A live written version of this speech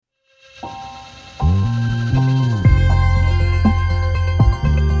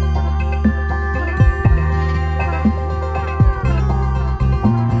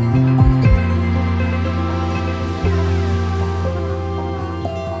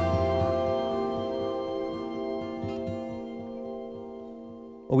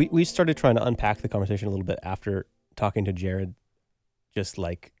Well, we started trying to unpack the conversation a little bit after talking to Jared, just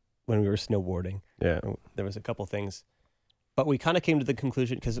like when we were snowboarding. Yeah. There was a couple things, but we kind of came to the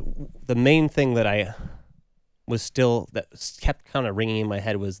conclusion because the main thing that I was still that kept kind of ringing in my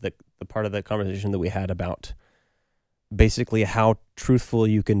head was the part of the conversation that we had about basically how truthful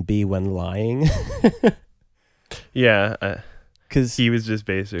you can be when lying. Yeah. Because He was just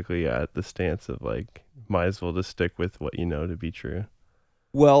basically at the stance of like, might as well just stick with what you know to be true.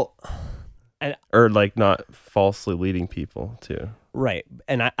 well, Or like not falsely leading people too. right,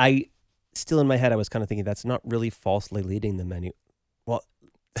 and I still in my head I was kind of thinking that's not really falsely leading them any. Well,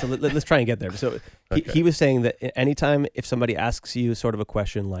 so let's try and get there. So Okay. he was saying that anytime if somebody asks you sort of a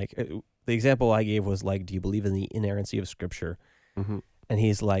question like the example I gave was like, do you believe in the inerrancy of Scripture? Mm-hmm. And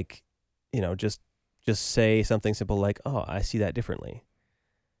he's like, just say something simple like, oh, I see that differently.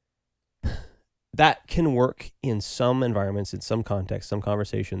 That can work in some environments, in some contexts, some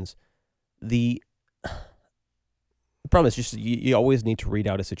conversations. The problem is just you always need to read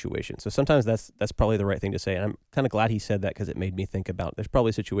out a situation. So sometimes that's probably the right thing to say. And I'm kind of glad he said that because it made me think about there's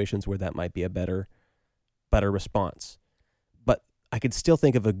probably situations where that might be a better response. But I could still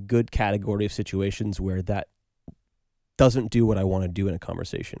think of a good category of situations where that doesn't do what I want to do in a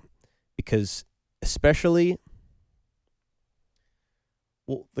conversation. Because especially,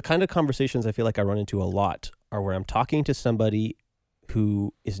 well, the kind of conversations I feel like I run into a lot are where I'm talking to somebody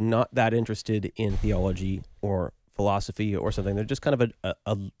who is not that interested in theology or philosophy or something. They're just kind of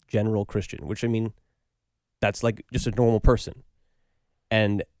a general Christian, which I mean, that's like just a normal person.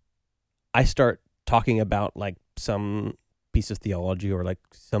 And I start talking about like some piece of theology or like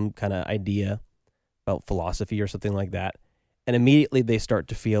some kind of idea about philosophy or something like that. And immediately they start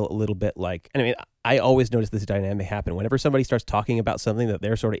to feel a little bit like, and I mean, I always notice this dynamic happen. Whenever somebody starts talking about something that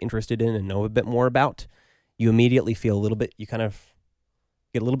they're sort of interested in and know a bit more about, you immediately feel a little bit, you kind of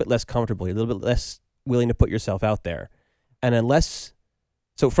get a little bit less comfortable. You're a little bit less willing to put yourself out there. And unless,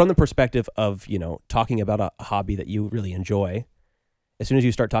 so from the perspective of, talking about a hobby that you really enjoy, as soon as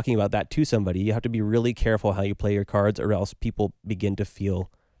you start talking about that to somebody, you have to be really careful how you play your cards, or else people begin to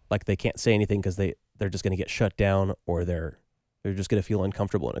feel like they can't say anything because they're just going to get shut down, or they're just going to feel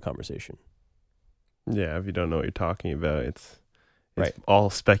uncomfortable in a conversation. Yeah, if you don't know what you're talking about, it's Right. all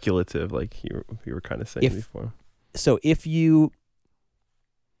speculative, like you were kind of saying before. So if you,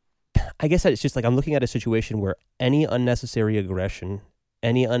 I guess it's just like I'm looking at a situation where any unnecessary aggression,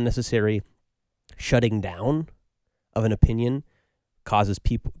 any unnecessary shutting down of an opinion causes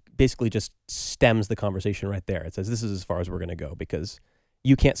people, basically just stems the conversation right there. It says, this is as far as we're going to go because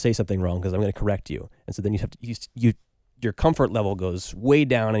you can't say something wrong because I'm going to correct you. And so then you have to, your comfort level goes way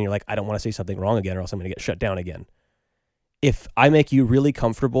down and you're like, I don't want to say something wrong again or else I'm going to get shut down again. If I make you really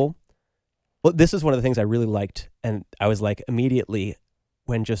comfortable, well, this is one of the things I really liked. And I was like, immediately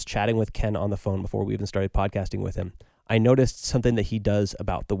when just chatting with Ken on the phone before we even started podcasting with him, I noticed something that he does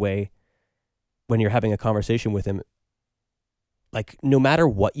about the way when you're having a conversation with him, like no matter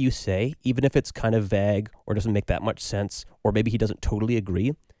what you say, even if it's kind of vague or doesn't make that much sense, or maybe he doesn't totally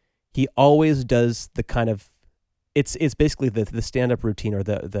agree, he always does the kind of, it's basically the stand-up routine or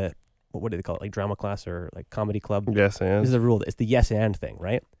the what do they call it, like drama class or like comedy club? Yes, and This is a rule. It's the yes and thing,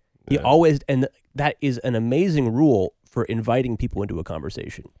 right? He yeah. always, and that is an amazing rule for inviting people into a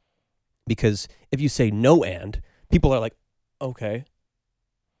conversation. Because if you say no and, people are like, okay.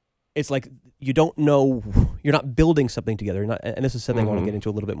 It's like you don't know, you're not building something together. You're not, and this is something I want to get into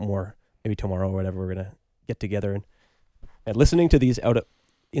a little bit more, maybe tomorrow or whatever. We're going to get together and listening to these out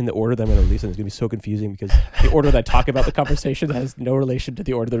in the order that I'm going to release them is going to be so confusing because the order that I talk about the conversation has no relation to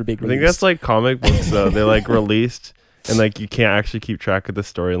the order they're being released. I think that's like comic books though. They like released and like you can't actually keep track of the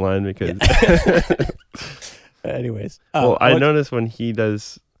storyline because anyways. Well, I noticed when he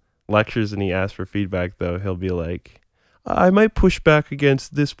does lectures and he asks for feedback though, he'll be like, I might push back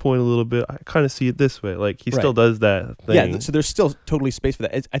against this point a little bit. I kind of see it this way. Like he still does that thing. Yeah, so there's still totally space for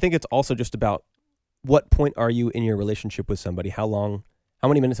that. I think it's also just about what point are you in your relationship with somebody? How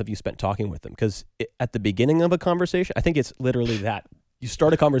many minutes have you spent talking with them? Because at the beginning of a conversation, I think it's literally that. You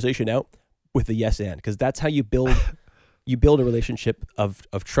start a conversation out with the yes and, because that's how you build a relationship of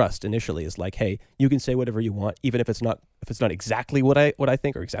trust initially. Is like, hey, you can say whatever you want, even if it's not exactly what I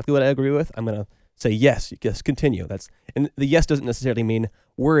think or exactly what I agree with. I'm gonna say yes, continue. And the yes doesn't necessarily mean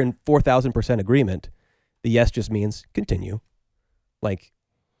we're in 4,000% agreement. The yes just means continue. Like,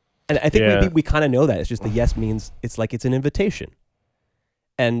 and I think maybe we kind of know that. It's just the yes means it's like it's an invitation.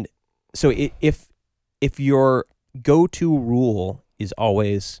 And so if your go-to rule is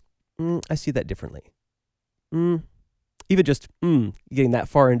always, I see that differently. Even just getting that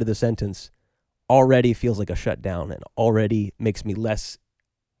far into the sentence already feels like a shutdown and already makes me less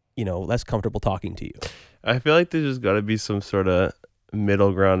less comfortable talking to you. I feel like there's just got to be some sort of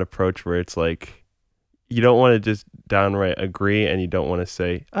middle ground approach where it's like you don't want to just downright agree and you don't want to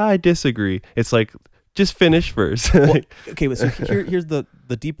say I disagree. It's like just finish first. Well, okay, so here's the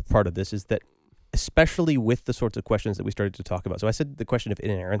deeper part of this is that, especially with the sorts of questions that we started to talk about. So I said the question of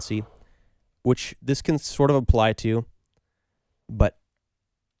inerrancy, which this can sort of apply to, but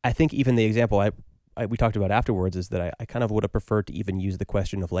I think even the example we talked about afterwards is that I kind of would have preferred to even use the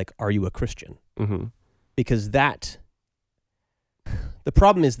question of like, are you a Christian? Mm-hmm. Because the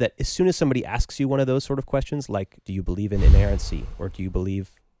problem is that as soon as somebody asks you one of those sort of questions, like, do you believe in inerrancy, or do you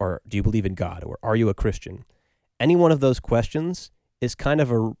believe in God, or are you a Christian? Any one of those questions is kind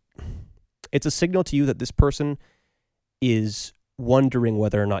of it's a signal to you that this person is wondering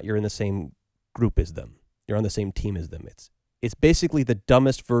whether or not you're in the same group as them. You're on the same team as them. It's basically the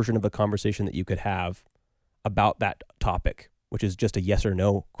dumbest version of a conversation that you could have about that topic, which is just a yes or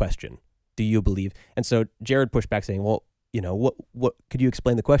no question. Do you believe? And so Jared pushed back saying, well, what could you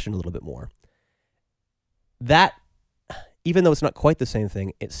explain the question a little bit more? That, even though it's not quite the same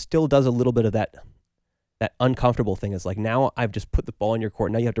thing, it still does a little bit of that uncomfortable thing. It's like, now I've just put the ball in your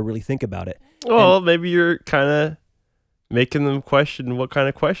court. Now you have to really think about it. Well, maybe you're kind of making them question what kind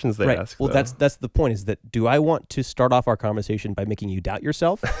of questions they ask. Well, though. that's the point, is that, do I want to start off our conversation by making you doubt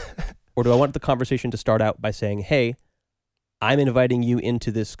yourself? Or do I want the conversation to start out by saying, hey, I'm inviting you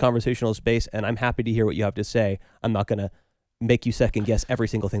into this conversational space and I'm happy to hear what you have to say. I'm not going to make you second guess every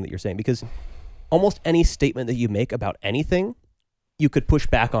single thing that you're saying, because almost any statement that you make about anything, you could push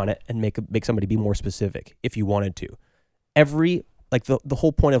back on it and make somebody be more specific if you wanted to. The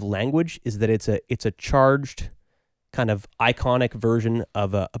whole point of language is that it's a charged kind of iconic version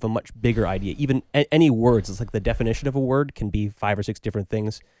of a much bigger idea. Even any words, it's like the definition of a word can be 5 or 6 different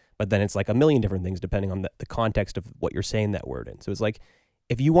things, but then it's like a million different things depending on the context of what you're saying that word in. So it's like,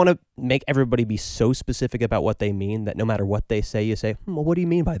 if you want to make everybody be so specific about what they mean that no matter what they say, you say, well, what do you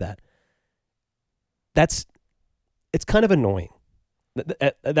mean by that? It's kind of annoying.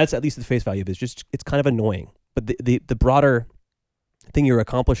 That's at least the face value of it. It's kind of annoying. But the broader thing you're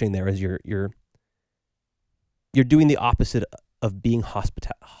accomplishing there is you're doing the opposite of being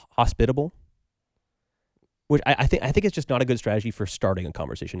hospitable, which I think it's just not a good strategy for starting a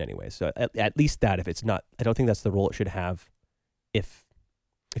conversation anyway. So at least that, if it's not, I don't think that's the role it should have if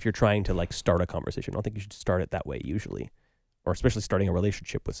you're trying to like start a conversation. I don't think you should start it that way usually, or especially starting a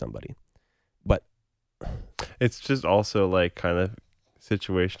relationship with somebody. But it's just also like kind of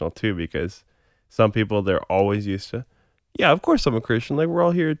situational too, because some people, they're always used to, yeah, of course I'm a Christian, like we're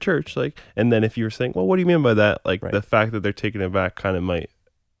all here at church, like, and then if you were saying, well, what do you mean by that? Like the fact that they're taken aback kind of might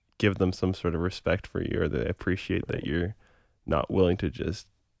give them some sort of respect for you, or they appreciate that you're not willing to just.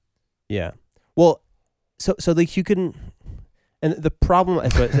 Yeah. Well, so like you can, and the problem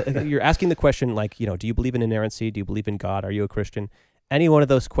is you're asking the question like, do you believe in inerrancy? Do you believe in God? Are you a Christian? Any one of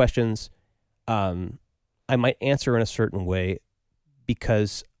those questions, I might answer in a certain way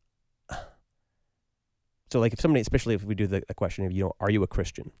because, so like if somebody, especially if we do the question of, are you a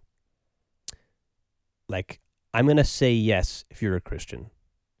Christian? Like, I'm going to say yes if you're a Christian.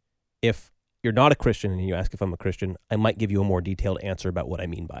 If you're not a Christian and you ask if I'm a Christian, I might give you a more detailed answer about what I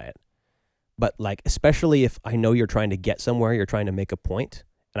mean by it. But like, especially if I know you're trying to get somewhere, you're trying to make a point,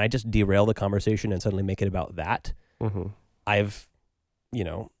 and I just derail the conversation and suddenly make it about that, mm-hmm.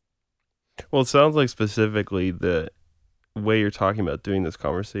 Well, it sounds like specifically the way you're talking about doing this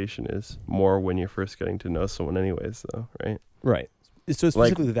conversation is more when you're first getting to know someone anyways, though, right? Right. So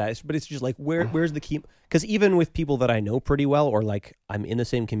specifically that, but it's just like, where's the key? Because even with people that I know pretty well, or like I'm in the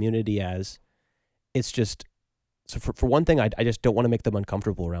same community as, it's just, so for one thing, I just don't want to make them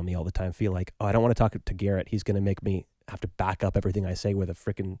uncomfortable around me all the time. Feel like, I don't want to talk to Garrett. He's going to make me have to back up everything I say with a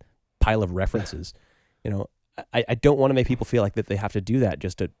freaking pile of references. I don't want to make people feel like that they have to do that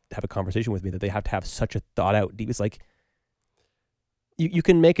just to have a conversation with me, that they have to have such a thought out deep. It's like, you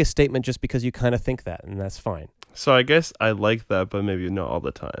can make a statement just because you kind of think that, and that's fine. So I guess I like that, but maybe not all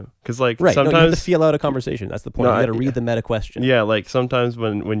the time. Because like sometimes you have to feel out a conversation. That's the point. You got to read the meta question. Yeah, like sometimes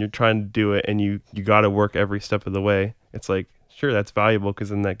when you're trying to do it and you got to work every step of the way, it's like, sure, that's valuable because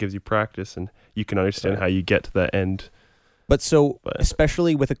then that gives you practice and you can understand how you get to that end. But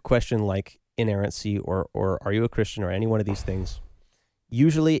especially with a question like inerrancy or are you a Christian or any one of these things,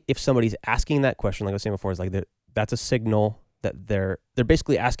 usually if somebody's asking that question, like I was saying before, is like that's a signal that they're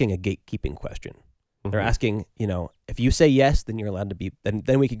basically asking a gatekeeping question. They're asking, if you say yes, then you're allowed to be,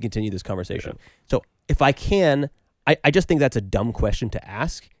 then we can continue this conversation. Yeah. So if I can, I just think that's a dumb question to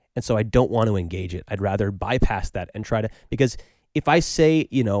ask. And so I don't want to engage it. I'd rather bypass that and try to, because if I say,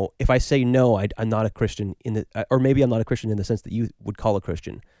 no, I'm not a Christian or maybe I'm not a Christian in the sense that you would call a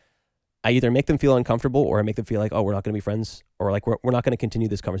Christian, I either make them feel uncomfortable or I make them feel like, oh, we're not going to be friends, or like we're not going to continue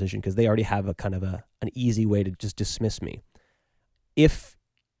this conversation because they already have a kind of an easy way to just dismiss me. If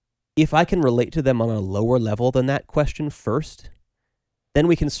I can relate to them on a lower level than that question first, then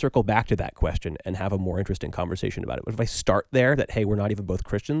we can circle back to that question and have a more interesting conversation about it. But if I start there that, hey, we're not even both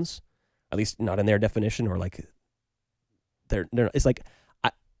Christians, at least not in their definition, or like it's like,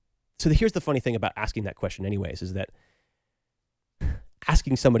 so here's the funny thing about asking that question anyways, is that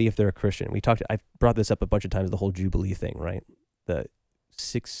asking somebody if they're a Christian, I brought this up a bunch of times, the whole Jubilee thing, right? The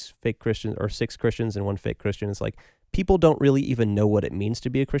 6 fake Christians or 6 Christians and 1 fake Christian. It's like, people don't really even know what it means to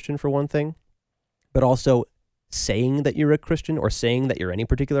be a Christian, for one thing, but also saying that you're a Christian or saying that you're any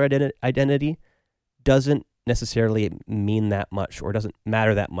particular identity doesn't necessarily mean that much, or doesn't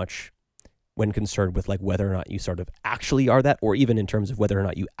matter that much when concerned with like whether or not you sort of actually are that, or even in terms of whether or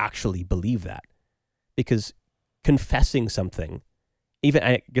not you actually believe that. Because confessing something, even,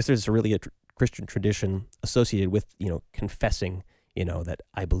 I guess there's really a Christian tradition associated with, confessing, that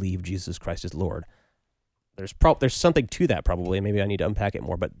I believe Jesus Christ is Lord. There's something to that probably. Maybe I need to unpack it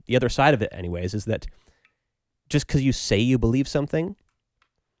more. But the other side of it anyways is that just because you say you believe something,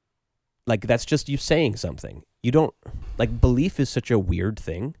 like that's just you saying something. You don't, like, belief is such a weird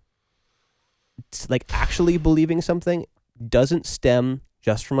thing. It's like actually believing something doesn't stem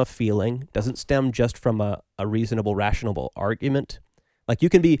just from a feeling, doesn't stem just from a reasonable, rational argument. Like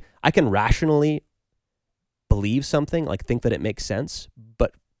I can rationally believe something, like think that it makes sense,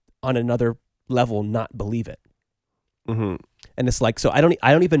 but on another level not believe it. Mm-hmm. And it's like, so I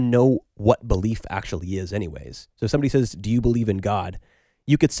don't even know what belief actually is anyways. So if somebody says, do you believe in God?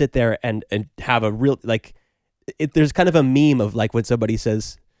 You could sit there and have a real, like, there's kind of a meme of like when somebody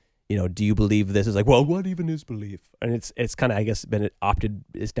says, do you believe this? It's like, well, what even is belief? And it's kind of, I guess, been opted,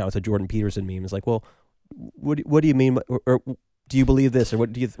 it's a Jordan Peterson meme. It's like, well, what do you mean? Or do you believe this? Or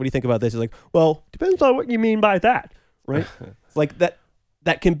what do you think about this? It's like, well, depends on what you mean by that, right? It's like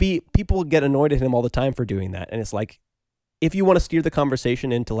that can be, people get annoyed at him all the time for doing that. And it's like, if you want to steer the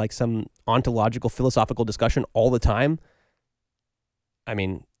conversation into like some ontological, philosophical discussion all the time, I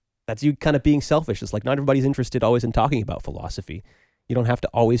mean, that's you kind of being selfish. It's like not everybody's interested always in talking about philosophy. You don't have to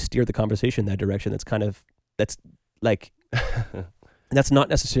always steer the conversation in that direction. That's not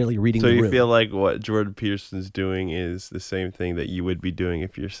necessarily reading the room. So you feel like what Jordan Peterson's doing is the same thing that you would be doing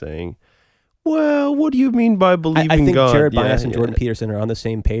if you're saying, well, what do you mean by believing God? I think Jared Bias and Jordan Peterson are on the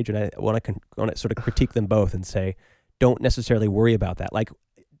same page, and I want to sort of critique them both and say, don't necessarily worry about that. Like,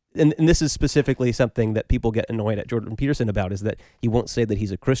 and this is specifically something that people get annoyed at Jordan Peterson about, is that he won't say that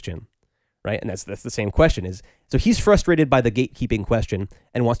he's a Christian, right? And that's the same question. So he's frustrated by the gatekeeping question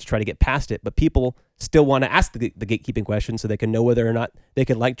and wants to try to get past it, but people still want to ask the gatekeeping question so they can know whether or not they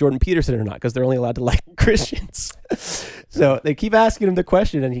can like Jordan Peterson or not, because they're only allowed to like Christians. So they keep asking him the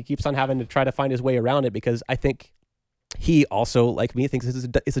question, and he keeps on having to try to find his way around it, because I think he also, like me, thinks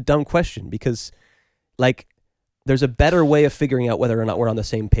it's a dumb question, because like there's a better way of figuring out whether or not we're on the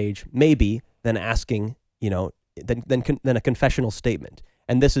same page, maybe, than asking, than a confessional statement.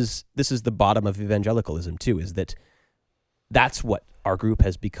 And this is the bottom of evangelicalism too, is that that's what our group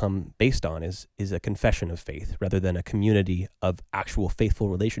has become based on, is a confession of faith rather than a community of actual faithful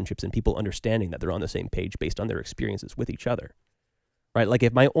relationships and people understanding that they're on the same page based on their experiences with each other, right? Like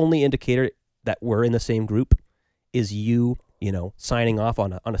if my only indicator that we're in the same group is you signing off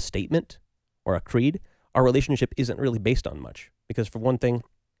on a statement or a creed, our relationship isn't really based on much, because for one thing,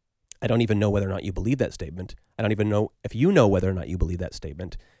 I don't even know whether or not you believe that statement. I don't even know if you know whether or not you believe that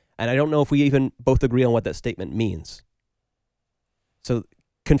statement. And I don't know if we even both agree on what that statement means. So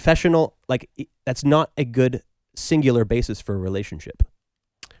confessional, like, that's not a good singular basis for a relationship.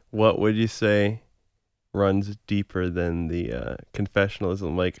 What would you say runs deeper than the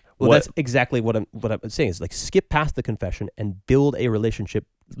confessionalism? Like, well, that's exactly what I'm saying, is like skip past the confession and build a relationship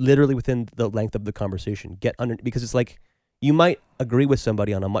literally within the length of the conversation. Because it's like, you might agree with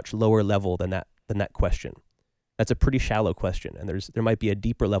somebody on a much lower level than that question. That's a pretty shallow question, and there might be a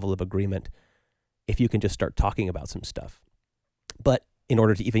deeper level of agreement if you can just start talking about some stuff. But in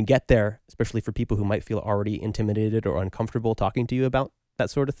order to even get there, especially for people who might feel already intimidated or uncomfortable talking to you about that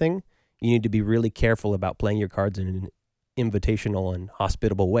sort of thing, you need to be really careful about playing your cards in an invitational and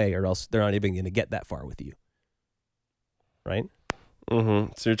hospitable way, or else they're not even going to get that far with you. Right?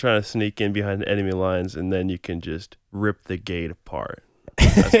 Mm-hmm. So you're trying to sneak in behind the enemy lines, and then you can just rip the gate apart.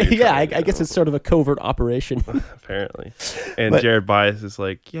 Yeah, I guess it's sort of a covert operation. Apparently. And Jared Bias is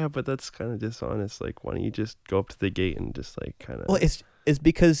like, yeah, but that's kind of dishonest. Like, why don't you just go up to the gate and just like kind of... Well, it's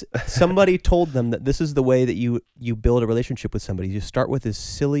because somebody told them that this is the way that you build a relationship with somebody. You start with this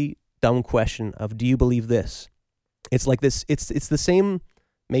silly, dumb question of, do you believe this? It's like this, it's the same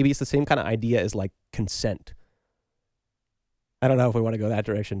Maybe it's the same kind of idea as like consent. I don't know if we want to go that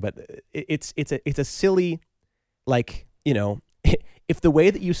direction, but it's a silly, like, you know, if the way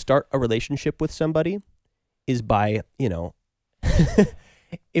that you start a relationship with somebody is by, you know,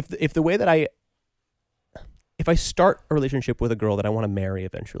 if the way that if I start a relationship with a girl that I want to marry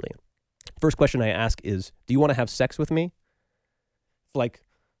eventually, first question I ask is, do you want to have sex with me? It's like,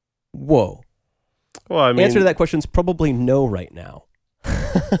 whoa. Well, I mean, answer to that question is probably no right now.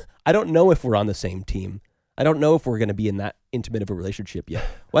 I don't know if we're on the same team. I don't know if we're going to be in that intimate of a relationship yet.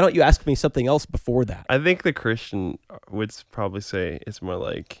 Why don't you ask me something else before that? I think the Christian would probably say it's more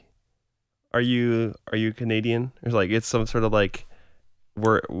like, are you Canadian? Or like it's some sort of like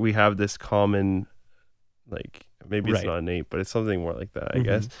we have this common, like maybe it's not innate, but it's something more like that, I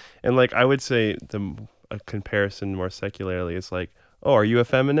guess. And like I would say a comparison more secularly is like, oh, are you a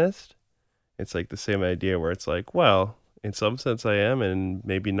feminist? It's like the same idea where it's like, well, in some sense I am, and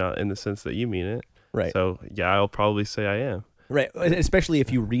maybe not in the sense that you mean it. Right. So yeah, I'll probably say I am. Right. Especially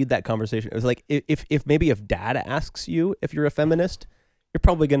if you read that conversation. It was like, if maybe if dad asks you if you're a feminist, you're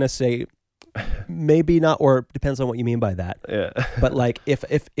probably going to say maybe not, or depends on what you mean by that. Yeah. But like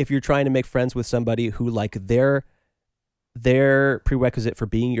if you're trying to make friends with somebody who like their prerequisite for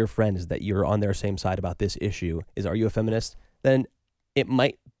being your friend is that you're on their same side about this issue is, are you a feminist? Then it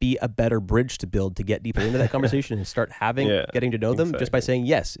might be a better bridge to build to get deeper into that conversation and start getting to know them just by saying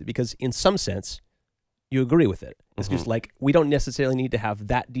yes, because in some sense you agree with it. It's just like, we don't necessarily need to have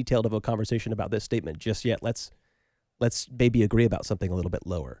that detailed of a conversation about this statement just yet. Let's maybe agree about something a little bit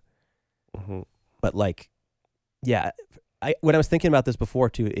lower. But like, yeah, when I was thinking about this before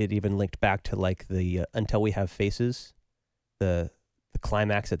too, it even linked back to like the Until We Have Faces, the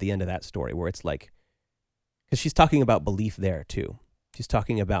climax at the end of that story, where it's like, because she's talking about belief there too. She's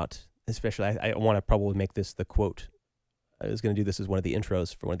talking about, especially, I want to probably make this the quote. I was going to do this as one of the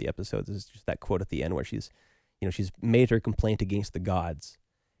intros for one of the episodes. It's just that quote at the end where she's made her complaint against the gods,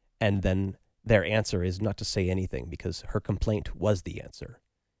 and then their answer is not to say anything because her complaint was the answer.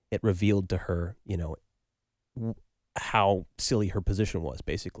 It revealed to her, how silly her position was,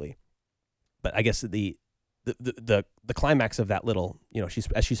 basically. But I guess the climax of that little,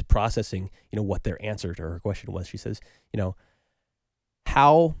 she's processing, what their answer to her question was. She says,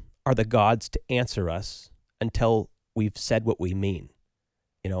 how are the gods to answer us until we've said what we mean?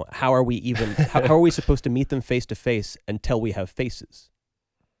 How are we even, how are we supposed to meet them face to face until we have faces?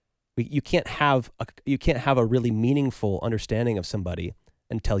 You can't have a really meaningful understanding of somebody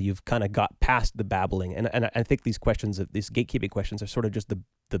until you've kind of got past the babbling. And I think these gatekeeping questions are sort of just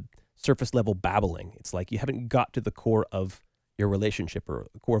the surface level babbling. It's like you haven't got to the core of your relationship or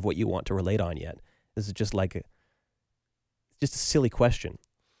the core of what you want to relate on yet. This is just like just a silly question.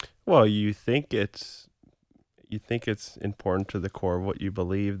 Well, you think it's important to the core of what you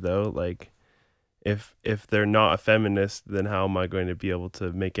believe, though. Like, if they're not a feminist, then how am I going to be able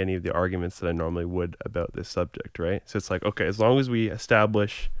to make any of the arguments that I normally would about this subject, right? So it's like, okay, as long as we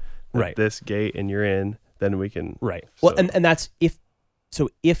establish this gate and you're in, then we can. Right. Well, and that's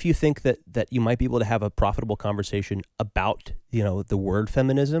if you think that you might be able to have a profitable conversation about, the word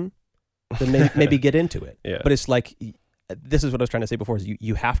feminism, then maybe get into it. Yeah. But it's like, this is what I was trying to say before, is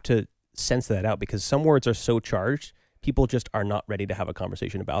you have to sense that out, because some words are so charged, people just are not ready to have a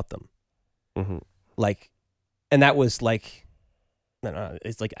conversation about them. Like, and that was like,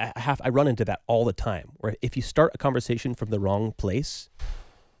 it's like I run into that all the time, where if you start a conversation from the wrong place,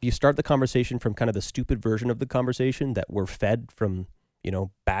 you start the conversation from kind of the stupid version of the conversation that we're fed from,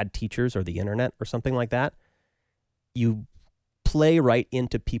 bad teachers or the internet or something like that, you play right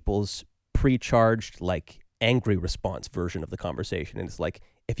into people's pre-charged, like, angry response version of the conversation. And it's like,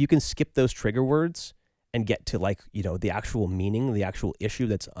 if you can skip those trigger words and get to, like, the actual meaning, the actual issue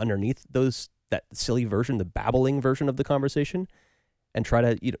that's underneath that silly version, the babbling version of the conversation, and try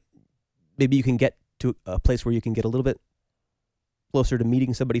to, maybe you can get to a place where you can get a little bit closer to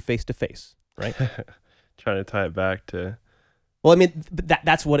meeting somebody face to face, right? Trying to tie it back to. Well, I mean,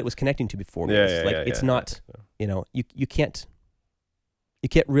 that's what it was connecting to before. It's not, you can't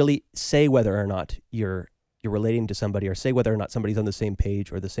really say whether or not you're relating to somebody, or say whether or not somebody's on the same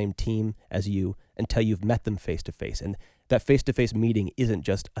page or the same team as you until you've met them face to face. And that face to face meeting isn't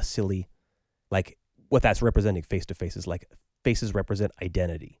just a silly, like, what that's representing face to face is like, faces represent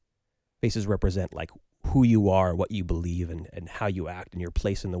identity. Faces represent, like, who you are, what you believe, and how you act and your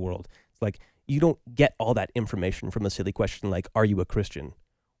place in the world. It's like, you don't get all that information from a silly question like, are you a Christian?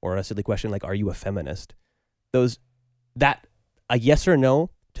 Or a silly question like, are you a feminist? A yes or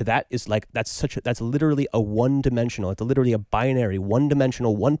no to that is like, that's literally a one-dimensional, it's literally a binary,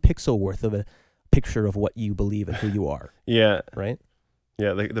 one-dimensional, one pixel worth of a picture of what you believe and who you are. Yeah. Right?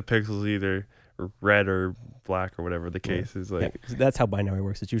 Yeah, the pixel's either red or black or whatever the case is. Like, 'cause that's how binary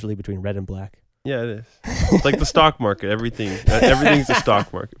works. It's usually between red and black. yeah, it is. It's like the stock market. Everything's a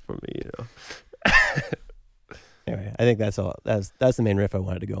stock market for me. Anyway, I think that's all. That's the main riff I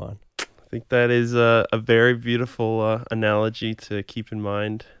wanted to go on. I think that is a very beautiful analogy to keep in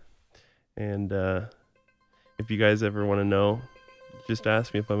mind. And if you guys ever want to know, just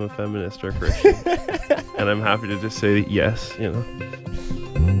ask me if I'm a feminist or a Christian. And I'm happy to just say yes,